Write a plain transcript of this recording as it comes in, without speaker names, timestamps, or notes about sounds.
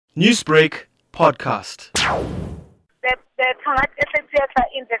Newsbreak Podcast. The Tongaat SAPS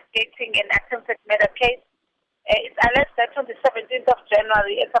are investigating an attempted murder case. It's alleged that on the 17th of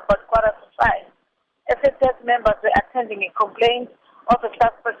January at about 4:45, SAPS members were attending a complaint of a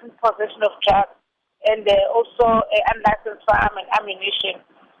spokesperson possession of drugs and also unlicensed firearm and ammunition.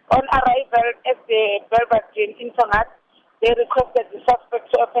 On arrival at the Durban in Tongaat, they requested the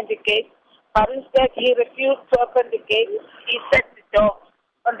suspect to open the gate, but instead he refused to open the gate. He set the door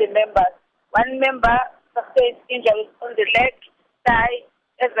on the members. One member sustained injuries on the leg, thigh,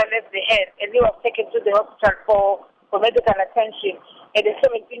 as well as the head, and he was taken to the hospital for medical attention. And the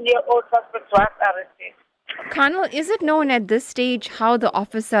 17-year-old suspect was arrested. Colonel, is it known at this stage how the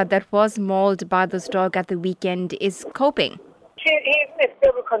officer that was mauled by this dog at the weekend is coping? He is in a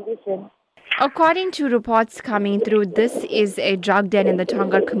stable condition. According to reports coming through, this is a drug den in the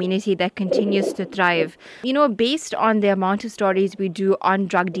Tongaat community that continues to thrive. You know, based on the amount of stories we do on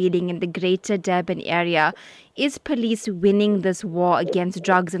drug dealing in the greater Durban area, is police winning this war against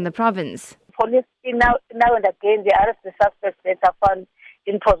drugs in the province? Police now and again, they arrest the suspects that are found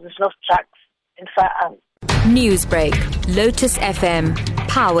in possession of drugs and firearms. Newsbreak, Lotus FM,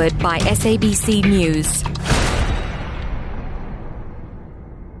 powered by SABC News.